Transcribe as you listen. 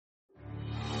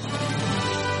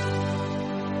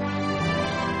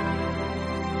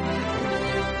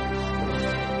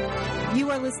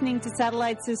are listening to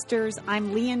Satellite Sisters.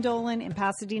 I'm Leanne Dolan in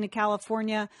Pasadena,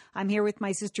 California. I'm here with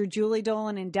my sister Julie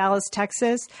Dolan in Dallas,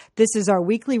 Texas. This is our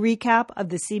weekly recap of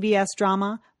the CBS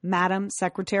drama, Madam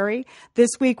Secretary. This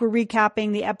week we're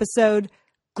recapping the episode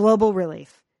Global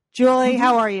Relief. Julie,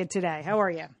 how are you today? How are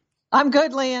you? I'm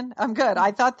good, Leanne. I'm good.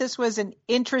 I thought this was an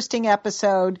interesting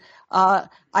episode. I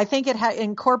think it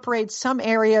incorporates some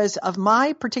areas of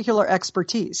my particular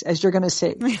expertise, as you're going to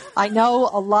see. I know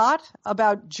a lot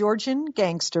about Georgian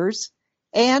gangsters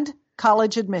and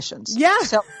college admissions. Yeah.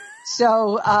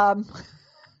 So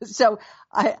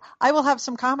I will have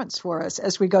some comments for us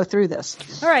as we go through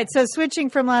this. All right. So switching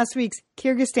from last week's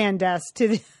Kyrgyzstan desk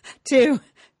to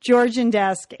Georgian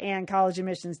desk and college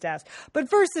admissions desk.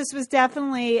 But first, this was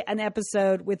definitely an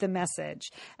episode with a message.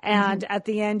 And at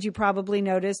the end, you probably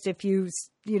noticed if you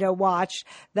watched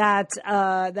that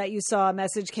you saw a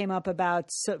message came up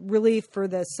about relief for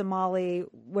the Somali,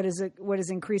 what is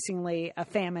increasingly a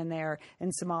famine there in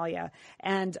Somalia.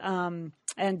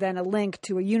 And then a link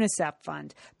to a UNICEF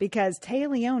fund, because Téa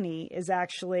Leoni is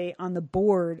actually on the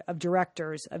board of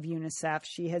directors of UNICEF.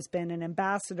 She has been an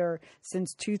ambassador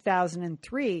since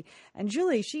 2003. And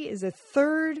Julie, she is a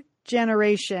third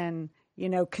generation,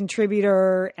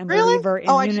 contributor and believer in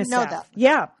UNICEF. I didn't know that.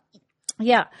 Yeah.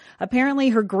 Yeah. Apparently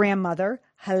her grandmother,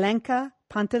 Helenka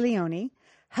Pantaleoni,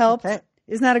 helped. Okay.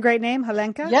 Isn't that a great name,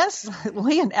 Helenka? Yes,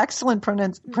 Leanne, excellent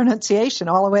pronunciation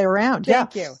all the way around.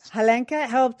 Thank you. Helenka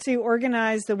helped to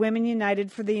organize the Women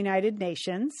United for the United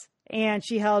Nations, and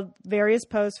she held various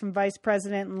posts from vice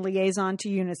president and liaison to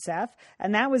UNICEF,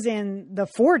 and that was in the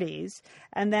 40s.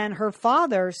 And then her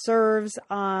father serves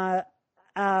on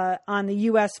the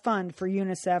U.S. Fund for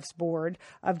UNICEF's board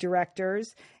of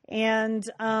directors. And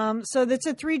so that's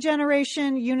a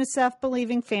three-generation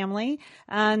UNICEF-believing family.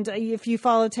 And if you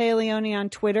follow Téa Leoni on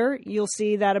Twitter, you'll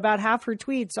see that about half her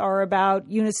tweets are about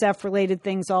UNICEF-related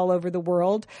things all over the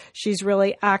world. She's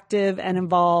really active and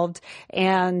involved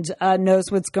and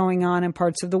knows what's going on in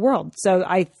parts of the world. So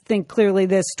I think clearly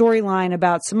this storyline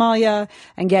about Somalia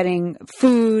and getting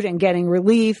food and getting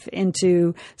relief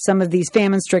into some of these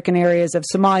famine-stricken areas of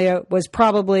Somalia was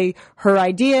probably her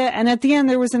idea. And at the end,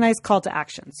 there was a nice call to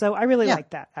action. So I really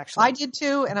like that, actually. I did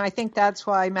too, and I think that's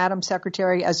why Madam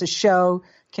Secretary, as a show,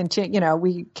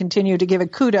 we continue to give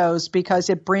it kudos, because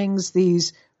it brings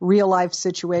these real-life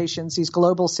situations, these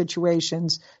global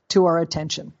situations, to our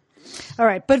attention. All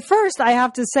right. But first, I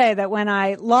have to say that when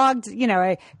I logged,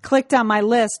 I clicked on my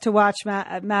list to watch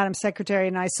Madam Secretary,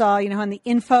 and I saw, on the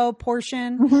info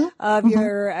portion of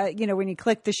your, when you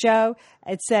click the show,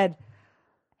 it said,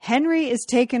 Henry is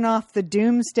taken off the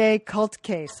Doomsday Cult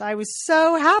case. I was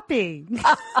so happy.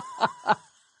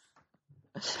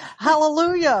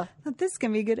 Hallelujah. This is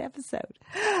going to be a good episode.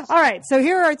 All right. So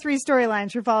here are our three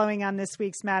storylines we're following on this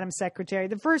week's Madam Secretary.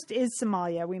 The first is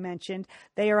Somalia, we mentioned.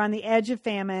 They are on the edge of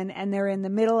famine, and they're in the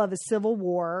middle of a civil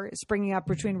war springing up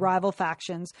between rival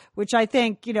factions, which I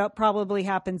think, probably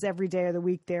happens every day of the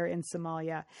week there in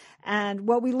Somalia. And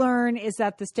what we learn is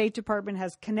that the State Department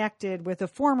has connected with a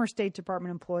former State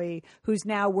Department employee who's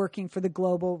now working for the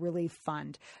Global Relief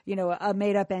Fund, a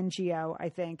made-up NGO, I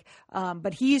think.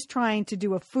 But he's trying to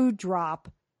do a food drop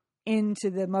into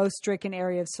the most stricken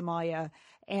area of Somalia,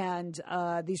 and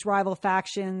these rival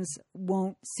factions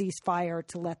won't cease fire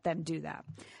to let them do that.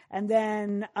 And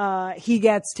then he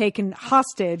gets taken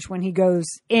hostage when he goes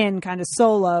in kind of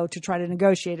solo to try to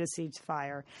negotiate a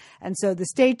ceasefire. And so the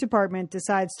State Department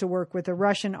decides to work with a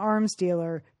Russian arms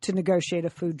dealer to negotiate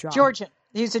a food drop. Georgian.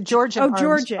 He's a Georgian.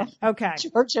 Georgian. Okay.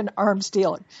 Georgian arms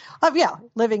dealer.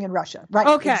 Living in Russia. Right.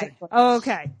 Okay. Exactly.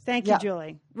 Okay. Thank you,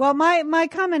 Julie. Well, my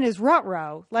comment is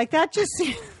ruh-roh. Like that just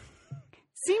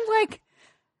seemed like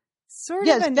sort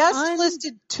of an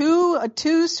listed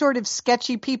two sort of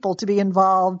sketchy people to be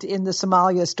involved in the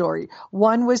Somalia story.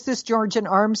 One was this Georgian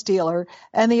arms dealer,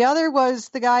 and the other was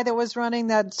the guy that was running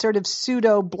that sort of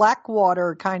pseudo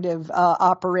Blackwater kind of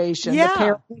operation.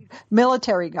 Yeah. The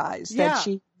military guys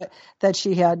that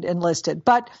she had enlisted.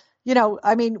 But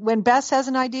when Bess has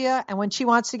an idea and when she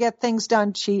wants to get things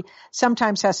done, she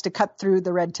sometimes has to cut through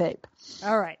the red tape.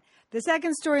 All right. The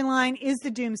second storyline is the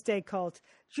Doomsday Cult.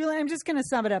 Julie, I'm just going to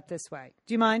sum it up this way.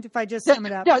 Do you mind if I just sum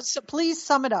it up? No, so please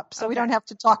sum it up so we don't have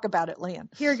to talk about it, Leanne.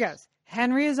 Here it goes.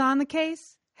 Henry is on the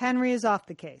case. Henry is off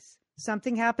the case.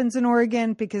 Something happens in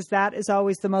Oregon because that is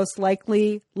always the most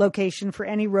likely location for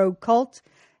any rogue cult.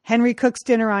 Henry cooks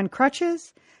dinner on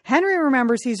crutches. Henry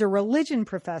remembers he's a religion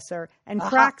professor and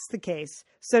cracks the case.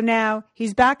 So now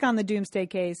he's back on the Doomsday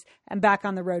case and back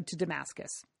on the road to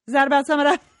Damascus. Does that about sum it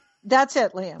up? That's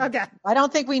it, Liam. Okay. I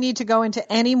don't think we need to go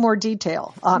into any more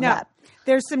detail on that.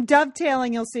 there's some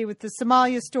dovetailing you'll see with the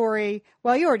Somalia story.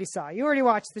 Well, you already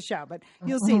watched the show, but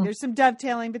you'll see there's some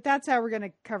dovetailing, but that's how we're going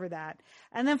to cover that.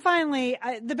 And then finally,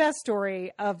 the best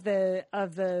story of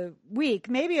the week,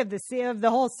 maybe of the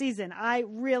whole season. I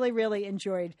really, really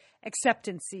enjoyed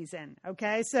acceptance season.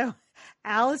 Okay. So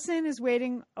Allison is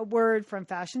waiting a word from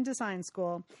Fashion Design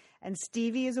School, and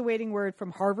Stevie is awaiting word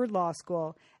from Harvard Law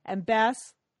School, and Beth,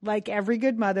 like every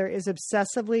good mother, is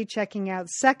obsessively checking out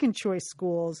second choice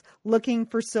schools, looking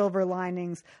for silver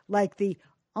linings like the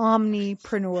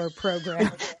Omnipreneur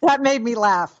program. That made me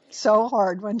laugh so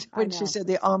hard when she said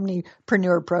the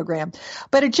Omnipreneur program.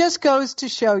 But it just goes to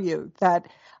show you that,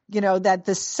 that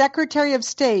the Secretary of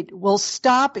State will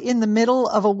stop in the middle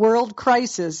of a world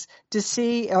crisis to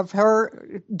see if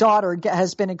her daughter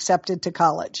has been accepted to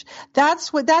college.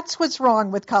 That's what's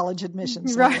wrong with college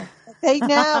admissions. Right.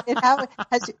 It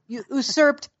has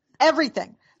usurped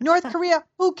everything. North Korea,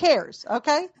 who cares?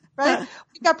 Okay. Right.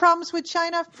 We got problems with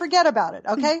China. Forget about it.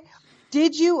 Okay.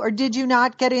 Did you or did you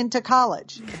not get into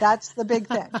college? That's the big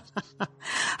thing. All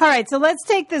right. So let's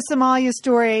take the Somalia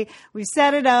story. We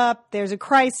set it up. There's a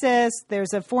crisis.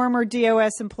 There's a former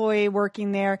DOS employee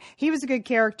working there. He was a good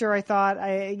character, I thought.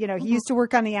 He used to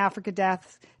work on the Africa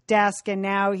desk, and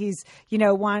now he's,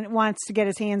 wants to get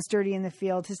his hands dirty in the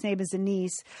field. His name is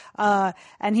Anise.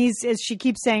 And he's, as she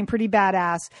keeps saying, pretty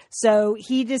badass. So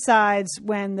he decides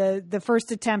when the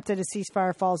first attempt at a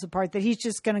ceasefire falls apart that he's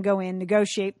just going to go in,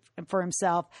 negotiate for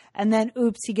himself. And then,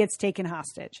 oops, he gets taken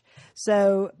hostage.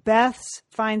 So Beth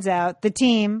finds out the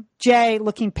team, Jay,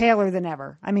 looking paler than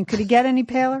ever. I mean, could he get any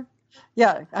paler?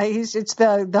 Yeah, it's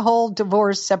the whole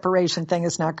divorce separation thing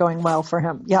is not going well for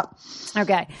him. Yeah.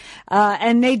 Okay.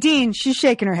 And Nadine, she's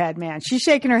shaking her head, man. She's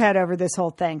shaking her head over this whole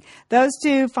thing. Those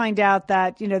two find out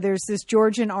that, there's this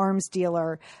Georgian arms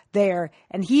dealer there,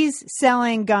 and he's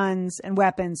selling guns and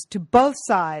weapons to both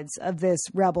sides of this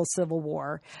rebel civil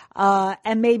war.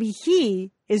 And maybe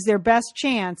he is their best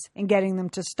chance in getting them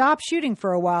to stop shooting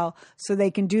for a while so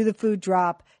they can do the food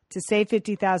drop to save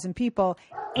 50,000 people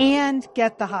and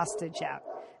get the hostage out.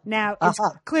 Now, it's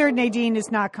clear Nadine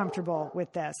is not comfortable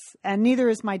with this, and neither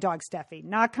is my dog Steffi.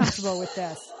 Not comfortable with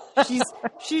this.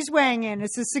 She's weighing in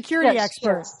as a security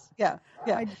expert. Yes.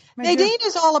 Yeah. Nadine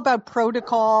is all about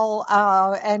protocol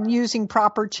and using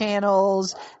proper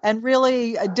channels and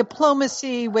really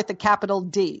diplomacy with a capital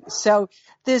D. So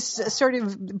this sort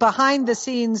of behind the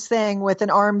scenes thing with an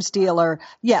arms dealer.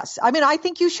 Yes. I mean, I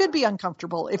think you should be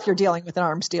uncomfortable if you're dealing with an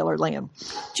arms dealer, Liam.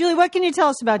 Julie, what can you tell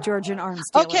us about Georgian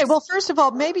arms dealers? Okay. Well, first of all,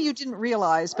 maybe you didn't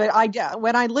realize, but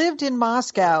when I lived in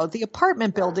Moscow, the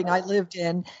apartment building I lived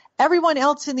in, everyone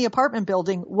else in the apartment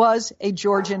building was a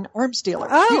Georgian arms dealer.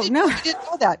 Oh, no. You didn't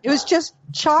know that. It was just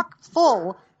chock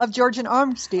full of Georgian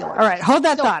arms dealers. All right. Hold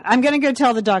that thought. I'm going to go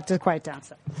tell the dog to quiet down.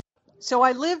 So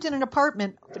I lived in an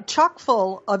apartment chock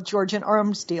full of Georgian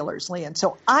arms dealers, Leanne.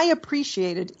 So I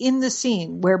appreciated in the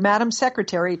scene where Madam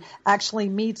Secretary actually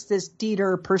meets this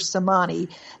Dieter Persimani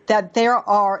that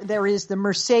there is the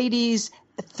Mercedes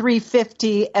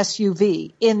 350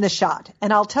 SUV in the shot.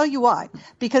 And I'll tell you why.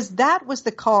 Because that was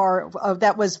the car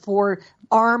that was for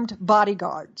armed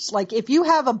bodyguards. Like if you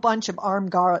have a bunch of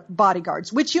armed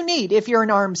bodyguards, which you need if you're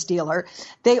an arms dealer,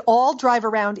 they all drive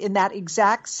around in that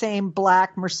exact same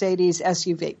black Mercedes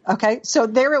SUV. Okay. So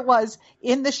there it was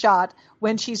in the shot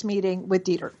when she's meeting with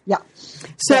Dieter. Yeah.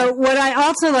 So what I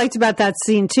also liked about that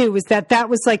scene too was that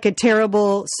was like a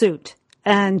terrible suit.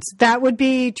 And that would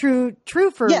be true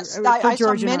for yes. I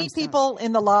saw many arms people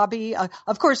in the lobby.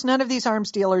 Of course, none of these arms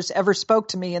dealers ever spoke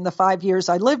to me in the 5 years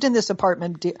I lived in this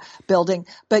apartment building.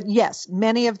 But yes,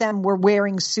 many of them were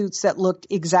wearing suits that looked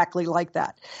exactly like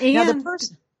that. And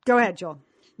go ahead, Joel.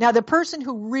 Now, the person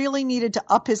who really needed to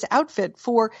up his outfit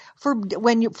for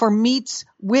meets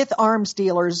with arms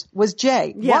dealers was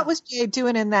Jay. Yeah. What was Jay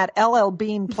doing in that LL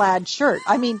Bean plaid shirt?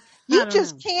 I mean, you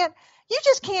just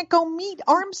can't go meet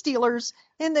arms dealers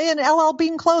in LL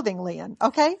Bean clothing, Leanne.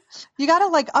 Okay. You got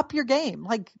to up your game,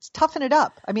 toughen it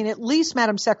up. I mean, at least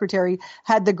Madam Secretary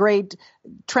had the great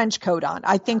trench coat on.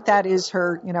 I think that is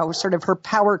her, sort of her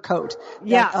power coat.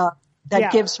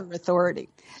 That gives her authority.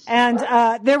 And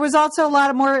there was also a lot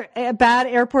of more bad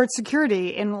airport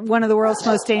security in one of the world's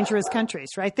most dangerous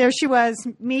countries, right? There she was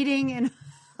meeting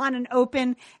on an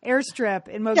open airstrip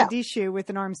in Mogadishu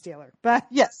with an arms dealer. But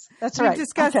yes, that's right. We've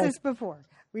discussed this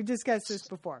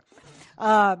before.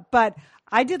 But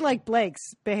I did like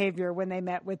Blake's behavior when they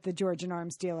met with the Georgian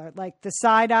arms dealer. Like the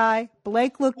side eye,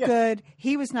 Blake looked good.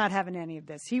 He was not having any of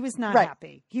this. He was not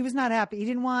happy. He was not happy. He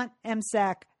didn't want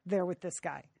MSEC there with this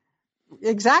guy.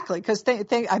 Exactly. Because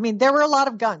there were a lot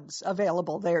of guns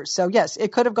available there. So yes,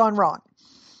 it could have gone wrong.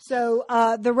 So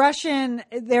the Russian,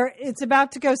 it's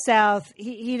about to go south.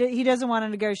 He doesn't want to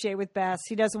negotiate with Bess.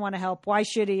 He doesn't want to help. Why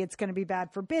should he? It's going to be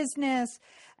bad for business.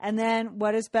 And then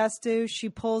what does Bess do? She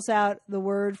pulls out the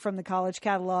word from the college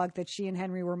catalog that she and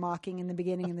Henry were mocking in the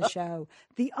beginning of the show.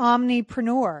 The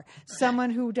omnipreneur,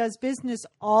 someone who does business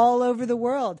all over the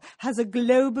world, has a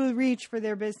global reach for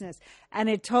their business. And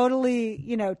it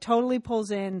totally pulls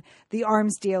in the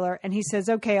arms dealer. And he says,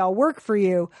 okay, I'll work for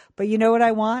you. But you know what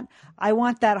I want? I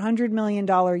want that $100 million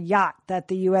yacht that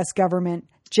the U.S. government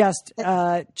just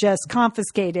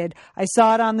confiscated. I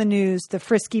saw it on the news, the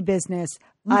frisky business.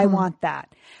 Mm-hmm. I want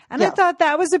that. And I thought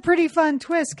that was a pretty fun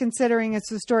twist, considering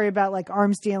it's a story about like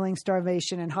arms dealing,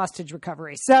 starvation, and hostage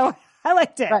recovery. So I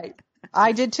liked it. Right.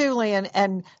 I did too, Lian,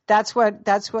 and that's what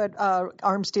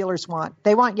arms dealers want.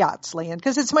 They want yachts, Lian,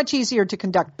 because it's much easier to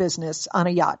conduct business on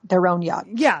a yacht, their own yacht.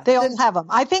 Yeah, they all have them.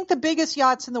 I think the biggest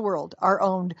yachts in the world are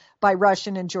owned by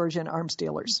Russian and Georgian arms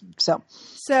dealers. So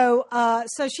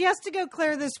she has to go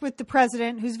clear this with the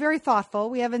president, who's very thoughtful.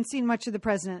 We haven't seen much of the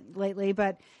president lately,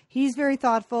 but he's very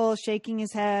thoughtful, shaking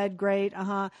his head. Great.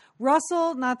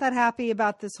 Russell, not that happy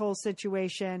about this whole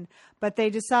situation, but they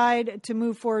decide to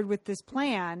move forward with this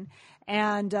plan.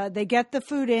 And they get the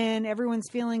food in. Everyone's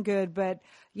feeling good. But,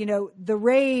 the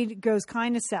raid goes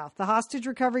kind of south. The hostage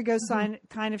recovery goes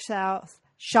kind of south.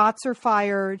 Shots are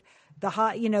fired. The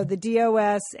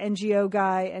DOS NGO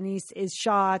guy, and he is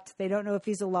shot. They don't know if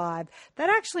he's alive. That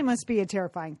actually must be a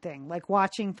terrifying thing, like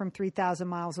watching from 3,000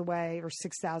 miles away or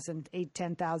 6,000, 8,000,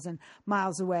 10,000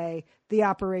 miles away, the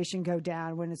operation go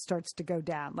down when it starts to go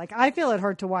down. Like, I feel it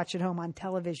hurt to watch at home on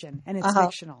television, and it's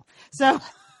fictional. So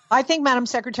I think Madam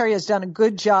Secretary has done a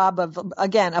good job of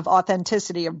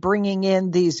authenticity, of bringing in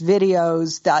these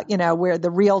videos that, where the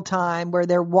real time, where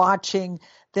they're watching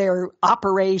their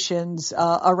operations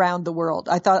around the world.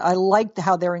 I liked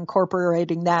how they're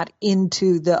incorporating that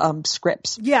into the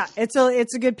scripts. Yeah, it's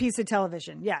a good piece of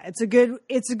television. Yeah, it's a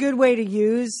good way to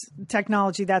use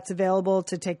technology that's available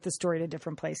to take the story to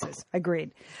different places.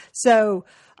 Agreed. So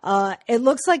it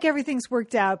looks like everything's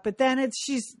worked out, but then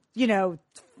she's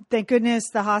thank goodness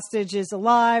the hostage is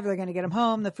alive. They're going to get him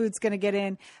home. The food's going to get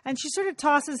in, and she sort of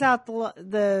tosses out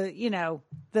the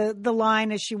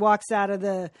line as she walks out of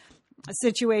the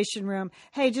Situation Room.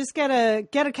 Hey, just get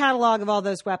a catalog of all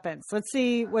those weapons. Let's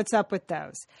see what's up with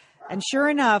those. And sure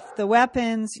enough, the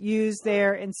weapons used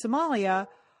there in Somalia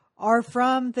are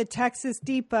from the Texas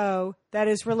depot that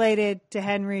is related to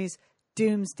Henry's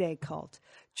doomsday cult.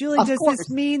 Julie, does this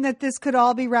mean that this could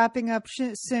all be wrapping up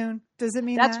soon? Does it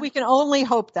mean that? We can only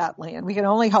hope that, Lian. We can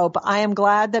only hope. I am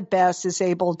glad that Bess is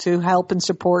able to help and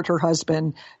support her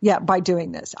husband, by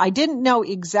doing this. I didn't know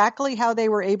exactly how they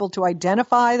were able to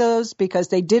identify those, because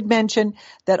they did mention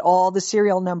that all the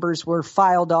serial numbers were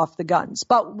filed off the guns.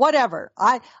 But whatever.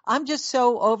 I'm just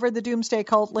so over the doomsday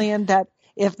cult, Lian, that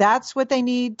if that's what they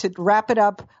need to wrap it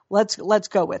up, let's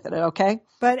go with it, okay?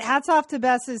 But hats off to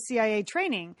Bess's CIA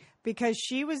training, because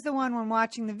she was the one when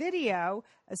watching the video,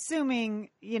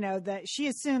 assuming, that she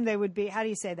assumed they would be, how do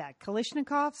you say that?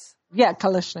 Kalashnikovs? Yeah,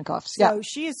 Kalashnikovs. Yeah. So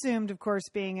she assumed, of course,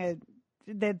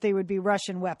 that they would be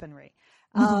Russian weaponry.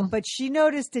 But she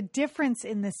noticed a difference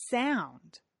in the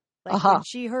sound. Like when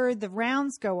she heard the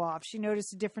rounds go off, she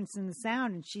noticed a difference in the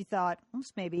sound, and she thought,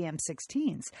 this may be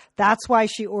M16s. That's why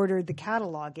she ordered the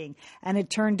cataloging. And it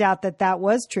turned out that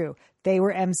was true. They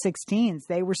were M16s.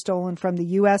 They were stolen from the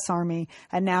U.S. Army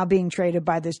and now being traded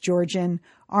by this Georgian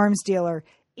arms dealer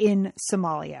in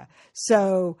Somalia.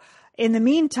 So in the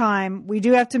meantime, we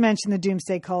do have to mention the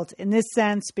doomsday cult in this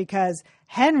sense, because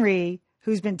Henry,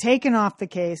 who's been taken off the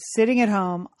case, sitting at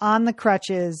home on the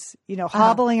crutches,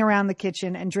 hobbling around the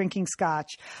kitchen and drinking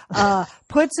scotch,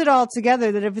 puts it all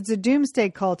together that if it's a doomsday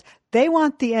cult, they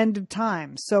want the end of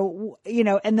time. So,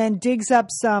 and then digs up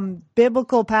some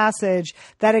biblical passage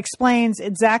that explains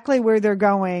exactly where they're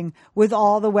going with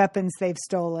all the weapons they've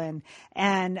stolen.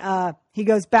 And he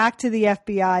goes back to the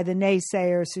FBI, the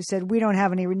naysayers who said, we don't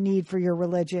have any need for your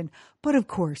religion. But of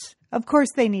course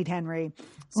they need Henry.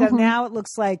 So now it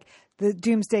looks like the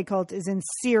doomsday cult is in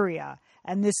Syria,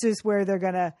 and this is where they're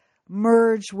going to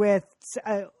merge with,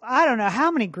 I don't know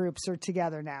how many groups are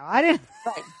together now.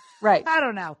 Right. I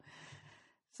don't know.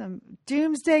 Some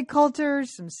doomsday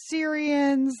culters, some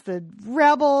Syrians, the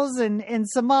rebels in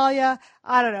Somalia.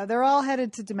 I don't know. They're all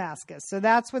headed to Damascus. So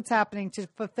that's what's happening to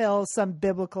fulfill some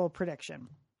biblical prediction.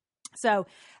 So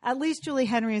at least Julie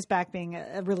Henry is back being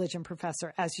a religion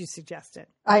professor, as you suggested.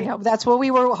 I know. That's what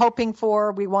we were hoping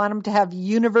for. We want him to have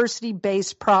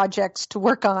university-based projects to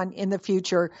work on in the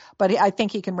future. But I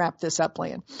think he can wrap this up,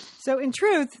 Lian. So in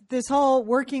truth, this whole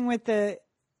working with the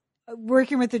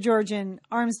Georgian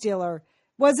arms dealer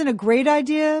wasn't a great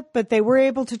idea, but they were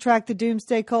able to track the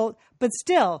doomsday cult. But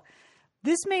still,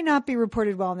 this may not be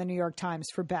reported well in the New York Times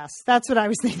for Bess. That's what I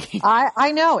was thinking.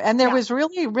 I know. And there was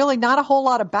really not a whole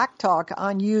lot of backtalk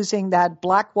on using that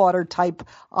Blackwater type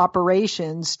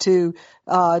operations to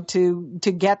get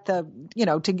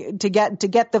the, to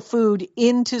get the food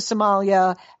into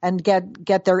Somalia and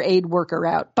get their aid worker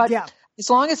out. But as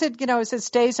long as it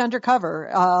stays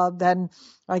undercover, then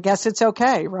I guess it's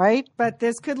okay, right? But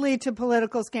this could lead to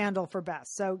political scandal for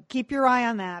Bess. So keep your eye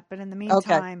on that. But in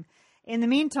the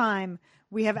meantime,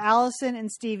 we have Allison and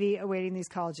Stevie awaiting these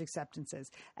college acceptances.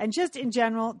 And just in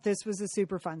general, this was a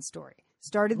super fun story.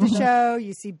 Started the show.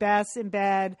 You see Bess in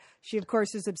bed. She, of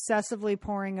course, is obsessively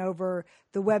poring over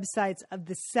the websites of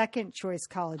the second choice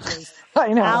colleges. I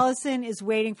know. Allison is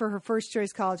waiting for her first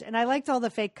choice college. And I liked all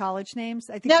the fake college names.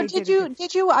 I think. Now, did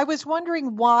you? I was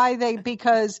wondering why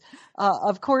because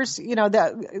of course,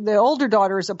 the older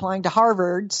daughter is applying to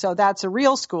Harvard. So that's a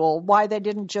real school. Why they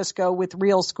didn't just go with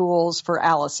real schools for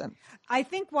Allison? I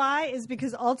think why is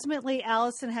because ultimately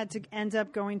Allison had to end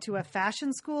up going to a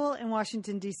fashion school in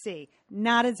Washington, D.C.,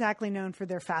 not exactly known for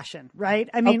their fashion, right?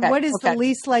 I mean, what is the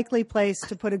least likely place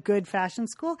to put a good fashion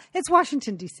school? It's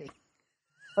Washington, D.C.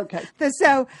 Okay.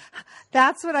 So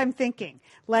that's what I'm thinking.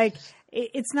 Like,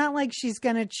 it's not like she's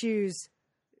going to choose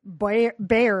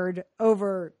Baird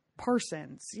over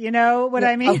Parsons. You know what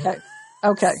I mean?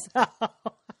 Okay.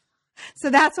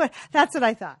 So that's what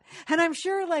I thought. And I'm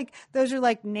sure those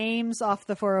are names off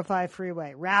the 405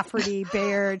 freeway, Rafferty,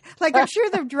 Baird. I'm sure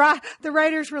the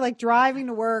writers were driving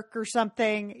to work or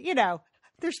something,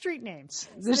 they're street names.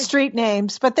 They're street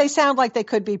names, but they sound like they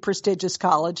could be prestigious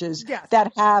colleges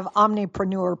that have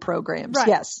omnipreneur programs. Right.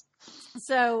 Yes.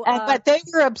 So, but they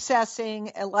were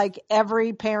obsessing like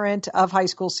every parent of high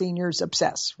school seniors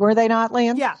obsess. Were they not,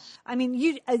 Lian? Yeah. I mean,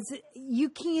 you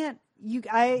can't.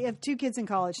 I have two kids in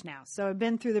college now, so I've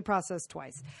been through the process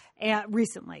twice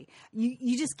recently.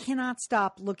 You just cannot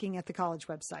stop looking at the college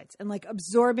websites and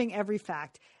absorbing every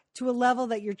fact to a level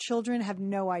that your children have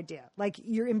no idea.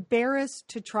 You're embarrassed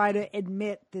to try to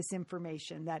admit this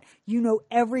information that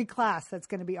every class that's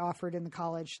going to be offered in the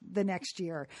college the next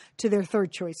year to their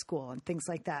third choice school and things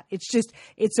like that.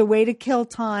 It's a way to kill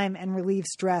time and relieve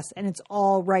stress, and it's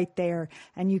all right there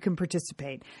and you can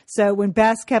participate. So when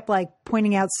Bess kept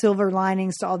pointing out silver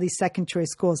linings to all these second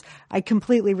choice schools, I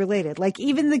completely related.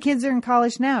 Even the kids are in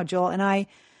college now, Joel, and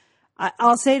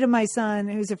I'll say to my son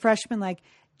who's a freshman,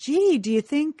 gee, do you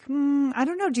think, I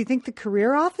don't know, do you think the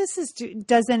career office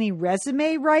does any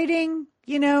resume writing,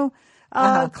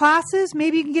 classes?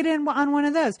 Maybe you can get in on one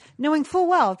of those, knowing full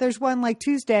well if there's one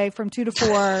Tuesday from 2 to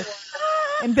 4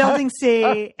 in Building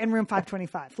C in room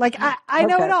 525. I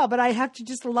know it all, but I have to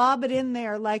just lob it in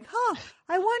there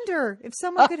I wonder if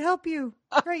someone could help you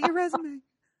write your resume.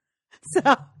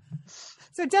 So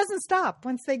it doesn't stop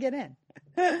once they get in.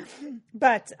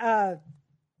 But,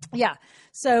 yeah.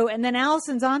 So, and then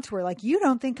Allison's onto her, you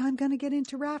don't think I'm going to get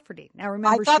into Rafferty. Now,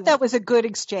 remember, I thought that was a good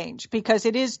exchange because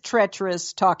it is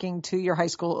treacherous talking to your high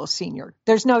school senior.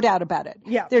 There's no doubt about it.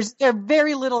 Yeah. There's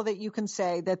very little that you can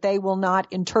say that they will not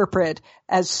interpret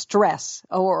as stress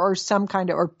or some kind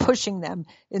of, or pushing them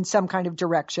in some kind of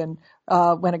direction,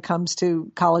 when it comes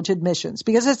to college admissions.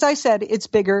 Because as I said, it's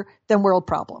bigger than world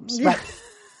problems. Right?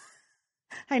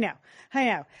 I know.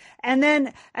 And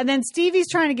then Stevie's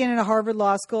trying to get into Harvard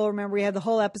Law School. Remember, we had the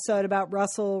whole episode about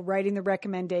Russell writing the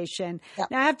recommendation.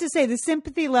 Yep. Now, I have to say the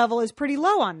sympathy level is pretty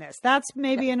low on this. That's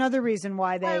maybe another reason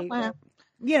why they,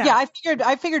 Yeah,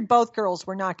 I figured both girls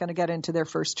were not going to get into their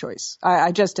first choice.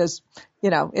 I just, as,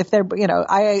 if they're,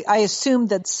 I assumed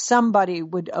that somebody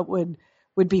would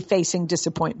be facing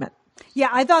disappointment. Yeah,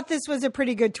 I thought this was a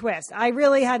pretty good twist. I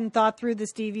really hadn't thought through the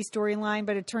Stevie storyline,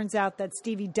 but it turns out that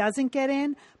Stevie doesn't get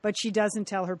in, but she doesn't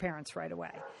tell her parents right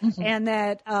away. Mm-hmm. And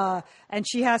that, and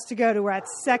she has to go to that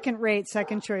second-rate,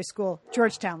 second-choice school,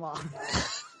 Georgetown Law.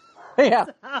 Yeah.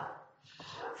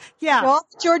 Yeah. Well,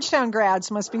 Georgetown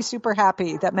grads must be super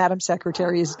happy that Madam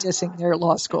Secretary is dissing their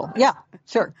law school. Yeah,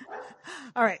 sure.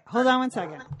 All right. Hold on one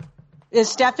second.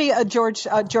 Is Steffi a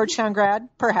Georgetown grad?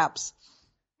 Perhaps.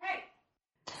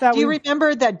 Do you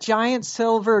remember that giant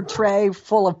silver tray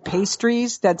full of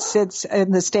pastries that sits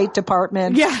in the State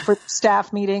Department for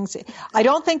staff meetings? I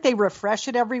don't think they refresh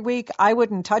it every week. I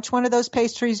wouldn't touch one of those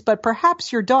pastries, but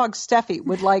perhaps your dog Steffi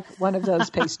would like one of those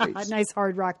pastries. A nice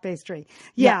hard rock pastry.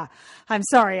 Yeah. I'm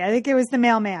sorry. I think it was the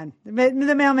mailman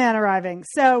arriving.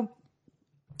 So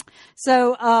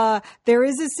there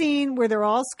is a scene where they're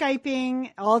all Skyping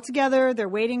all together. They're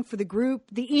waiting for the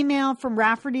email from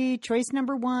Rafferty, choice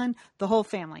number 1, the whole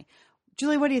family.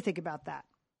 Julie, what do you think about that?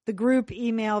 The group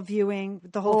email viewing,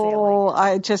 the whole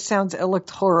family. It looked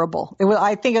horrible.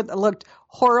 I think it looked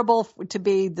horrible to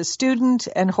be the student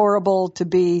and horrible to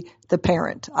be the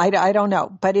parent. I don't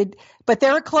know, but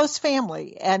they're a close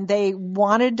family and they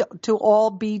wanted to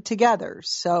all be together.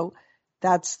 So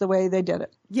that's the way they did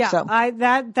it. Yeah, so.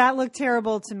 that looked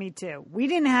terrible to me too. We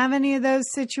didn't have any of those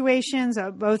situations.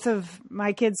 Both of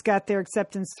my kids got their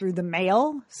acceptance through the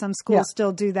mail. Some schools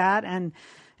still do that. And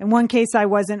in one case, I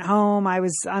wasn't home. I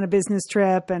was on a business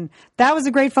trip, and that was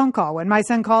a great phone call when my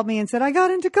son called me and said, I got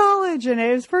into college and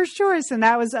it was first choice. And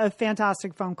that was a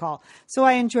fantastic phone call. So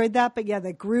I enjoyed that. But yeah,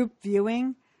 the group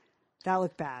viewing, that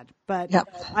looked bad. But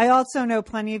I also know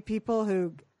plenty of people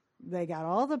who they got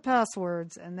all the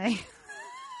passwords and they...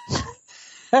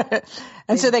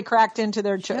 and so they cracked into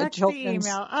their children's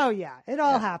email. Oh yeah, it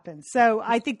all happens. So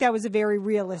I think that was a very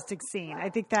realistic scene. I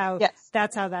think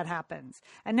that's how that happens.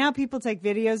 And now people take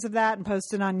videos of that and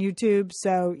post it on YouTube.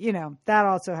 So, that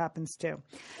also happens too.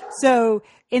 So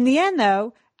in the end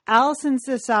though, Allison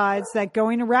decides that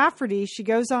going to Rafferty, she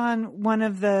goes on one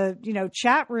of the,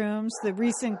 chat rooms, the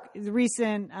recent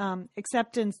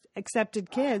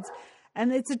accepted kids.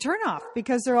 And it's a turnoff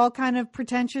because they're all kind of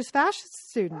pretentious fashion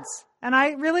students. And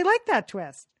I really like that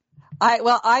twist.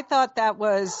 I thought that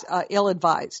was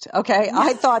ill-advised. Okay.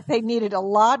 I thought they needed a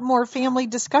lot more family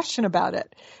discussion about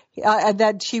it.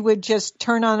 That she would just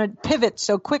turn on a pivot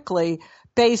so quickly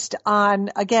based on,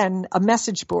 again, a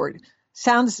message board.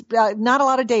 Sounds not a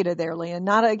lot of data there, Leon.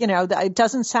 It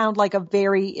doesn't sound like a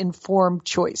very informed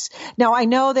choice. Now, I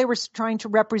know they were trying to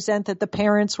represent that the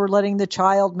parents were letting the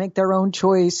child make their own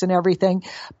choice and everything,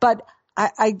 but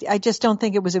I just don't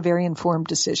think it was a very informed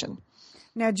decision.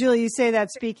 Now, Julie, you say that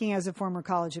speaking as a former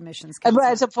college admissions counselor.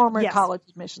 As a former college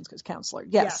admissions counselor,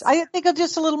 yes. I think of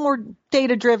just a little more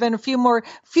data-driven, a few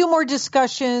more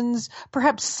discussions,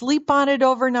 perhaps sleep on it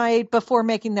overnight before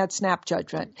making that snap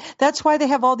judgment. That's why they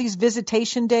have all these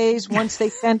visitation days once they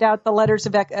send out the letters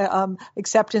of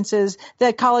acceptances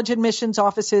that college admissions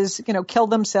offices, kill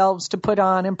themselves to put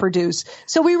on and produce.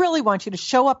 So we really want you to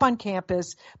show up on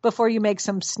campus before you make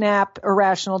some snap,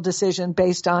 irrational decision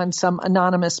based on some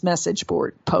anonymous message board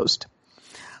post.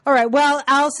 All right. Well,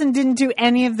 Allison didn't do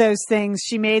any of those things.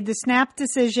 She made the snap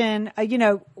decision.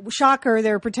 Shocker,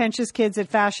 there are pretentious kids at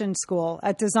fashion school,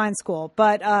 at design school.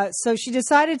 But so she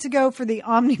decided to go for the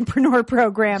Omnipreneur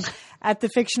program at the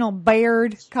fictional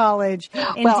Bayard College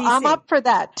in DC. I'm up for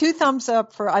that. 2 thumbs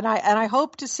up and I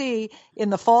hope to see in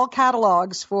the fall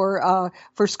catalogs for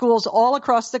schools all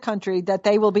across the country that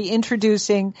they will be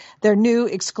introducing their new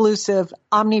exclusive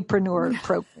Omnipreneur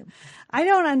program. I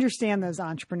don't understand those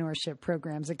entrepreneurship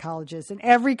programs at colleges, and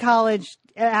every college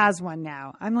has one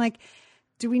now. I'm like,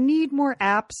 do we need more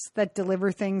apps that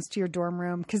deliver things to your dorm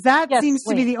room? Because that seems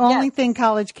to be the only thing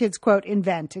college kids, quote,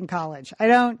 invent in college. I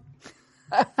don't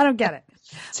get it.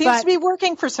 Seems to be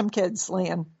working for some kids,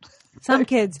 Leon. Some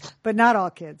kids, but not all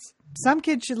kids. Some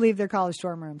kids should leave their college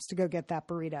dorm rooms to go get that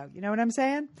burrito. You know what I'm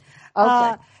saying?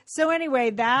 Okay. So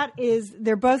anyway,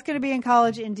 they're both going to be in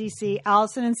college in DC,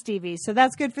 Allison and Stevie. So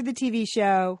that's good for the TV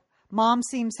show. Mom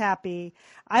seems happy.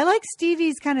 I like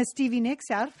Stevie's kind of Stevie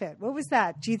Nicks outfit. What was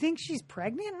that? Do you think she's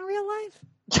pregnant in real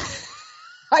life?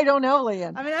 I don't know,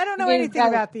 Leon. I mean, I don't know anything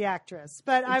about the actress,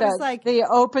 but I was like the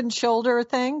open shoulder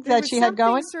thing that she had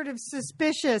going. Sort of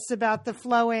suspicious about the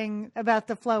flowing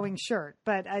shirt,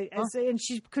 but and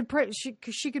she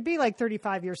could be like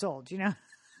 35 years old,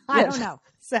 I don't know.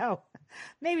 So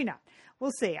maybe not.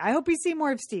 We'll see. I hope we see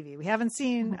more of Stevie. We haven't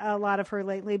seen a lot of her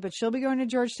lately, but she'll be going to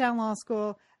Georgetown Law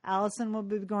School. Allison will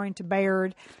be going to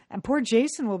Bayard, and poor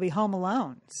Jason will be home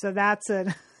alone. So that's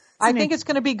I think it's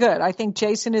going to be good. I think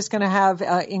Jason is going to have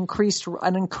an increased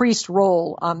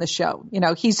role on the show.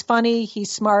 He's funny.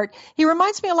 He's smart. He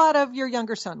reminds me a lot of your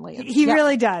younger son, Leon. He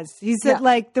really does. He's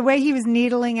like the way he was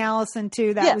needling Allison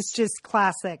too. That was just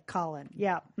classic Colin.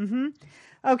 Yeah. Mm-hmm.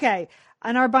 Okay.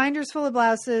 On our binders full of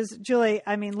blouses, Julie,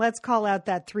 let's call out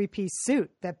that 3-piece suit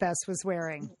that Bess was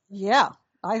wearing. Yeah.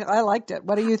 I liked it.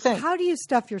 What do you think? How do you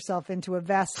stuff yourself into a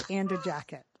vest and a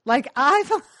jacket? Like I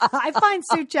find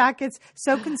suit jackets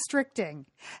so constricting,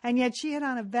 and yet she had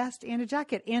on a vest and a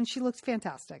jacket, and she looks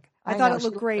fantastic. I thought it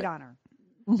looked great on her.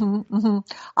 Mm-hmm, mm-hmm.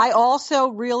 I also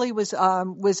really was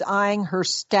eyeing her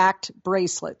stacked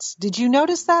bracelets. Did you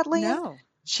notice that, Leah? No.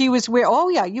 She was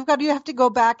you have to go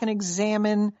back and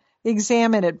examine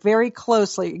it very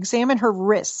closely. Examine her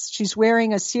wrists. She's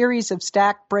wearing a series of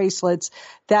stacked bracelets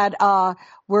that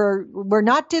we're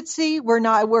not ditzy.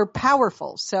 We're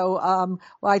powerful. So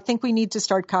I think we need to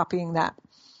start copying that.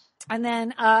 And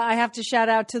then I have to shout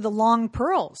out to the long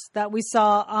pearls that we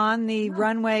saw on the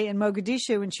runway in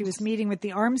Mogadishu when she was meeting with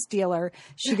the arms dealer.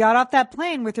 She got off that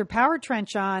plane with her power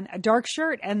trench on, a dark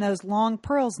shirt, and those long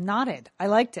pearls nodded. I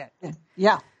liked it.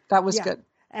 Yeah, that was good.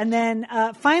 And then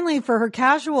finally, for her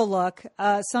casual look,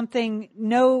 something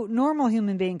no normal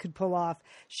human being could pull off.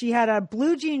 She had a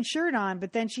blue jean shirt on,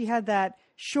 but then she had that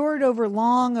short over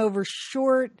long over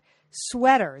short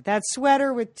sweater. That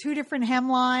sweater with two different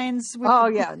hemlines.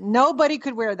 Yeah. Nobody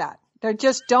could wear that. They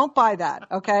just don't buy that,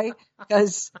 okay?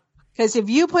 Because if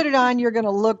you put it on, you're going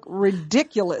to look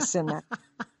ridiculous in that.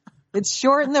 It's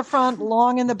short in the front,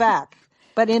 long in the back,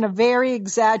 but in a very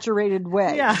exaggerated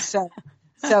way. Yeah.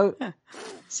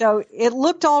 So it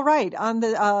looked all right on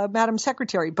the Madam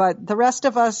Secretary, but the rest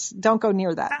of us don't go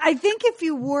near that. I think if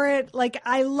you wore it, like,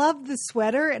 I love the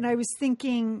sweater, and I was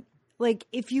thinking, like,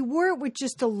 if you wore it with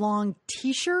just a long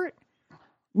T-shirt.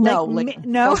 No,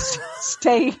 no.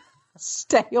 Stay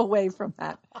away from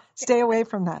that. Stay away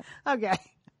from that. Okay.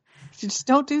 Just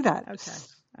don't do that. Okay.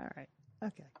 All right.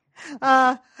 Okay.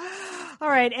 All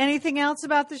right. Anything else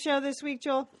about the show this week,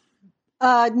 Joel?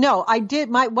 No, I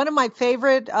did. One of my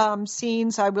favorite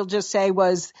scenes, I will just say,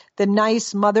 was the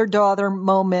nice mother-daughter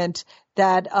moment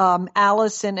that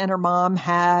Allison and her mom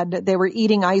had. They were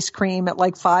eating ice cream at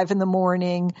like 5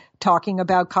 a.m, talking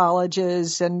about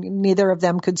colleges, and neither of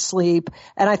them could sleep.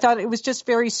 And I thought it was just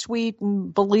very sweet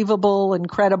and believable and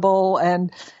credible.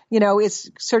 And, you know,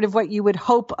 it's sort of what you would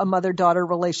hope a mother-daughter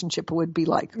relationship would be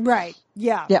like. Right.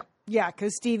 Yeah. Yeah. Yeah,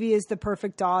 because Stevie is the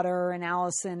perfect daughter, and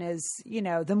Allison is, you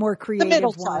know, the more creative the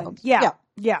middle one. child.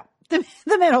 Yeah. The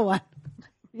middle one.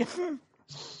 Yeah.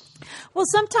 Well,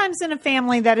 sometimes in a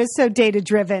family that is so data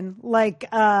driven, like the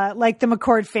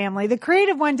McCord family, the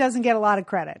creative one doesn't get a lot of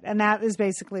credit, and that is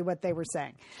basically what they were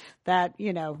saying. That,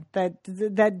 you know,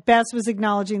 that Bess was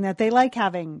acknowledging that they like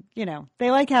having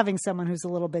someone who's a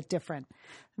little bit different.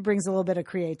 Brings a little bit of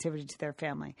creativity to their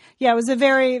family. Yeah, it was a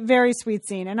very, very sweet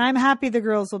scene. And I'm happy the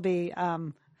girls will be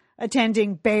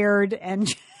attending Baird and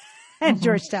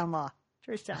Georgetown Law.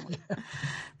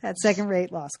 That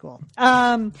second-rate law school.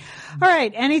 All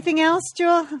right. Anything else,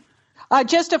 Jewel?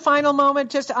 Just a final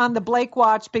moment just on the Blake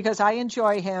watch, because I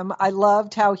enjoy him. I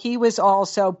loved how he was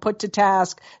also put to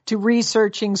task to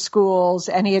researching schools,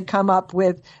 and he had come up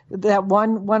with that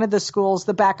one of the schools,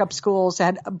 the backup schools,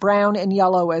 had brown and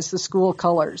yellow as the school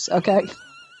colors. Okay.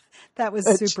 That was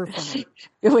super funny.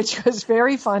 Which was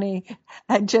very funny.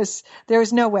 And just,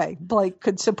 there's no way Blake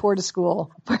could support a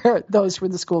school where those were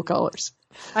the school colors.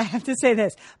 I have to say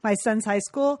this. My son's high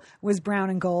school was brown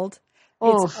and gold.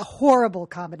 It's a horrible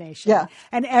combination. Yeah.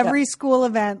 And every school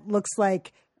event looks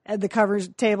like the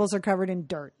tables are covered in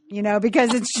dirt, you know,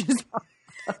 because it's just,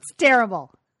 it's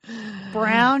terrible.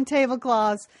 Brown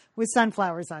tablecloths with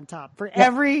sunflowers on top for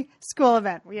every school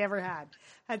event we ever had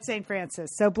at St. Francis.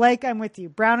 So Blake, I'm with you.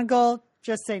 Brown and gold,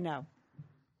 just say no.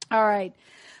 All right.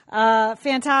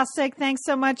 Fantastic. Thanks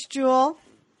so much, Jewel.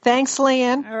 Thanks,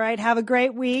 Leanne. All right. Have a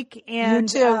great week.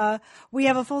 And you too. We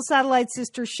have a full Satellite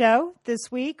Sister show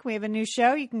this week. We have a new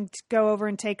show. You can go over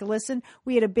and take a listen.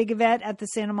 We had a big event at the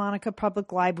Santa Monica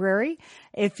Public Library.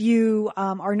 If you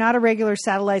are not a regular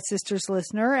Satellite Sisters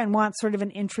listener and want sort of an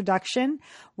introduction,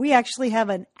 we actually have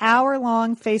an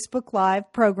hour-long Facebook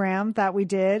Live program that we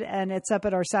did, and it's up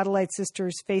at our Satellite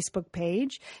Sisters Facebook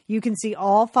page. You can see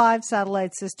all 5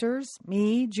 Satellite Sisters,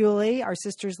 me, Julie, our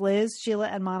sisters Liz, Sheila,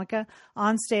 and Monica,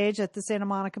 on stage at the Santa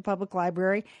Monica Public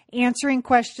Library, answering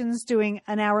questions, doing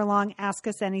an hour-long Ask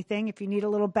Us Anything if you need a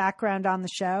little background on the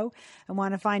show and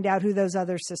want to find out who those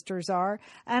other sisters are,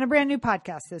 and a brand new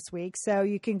podcast this week. So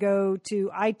you can go to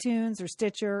iTunes or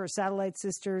Stitcher or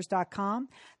SatelliteSisters.com.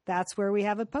 That's where we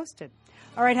have it posted.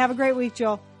 All right, have a great week,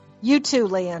 Joel. You too,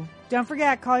 Leanne. Don't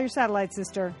forget, call your Satellite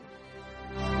Sister.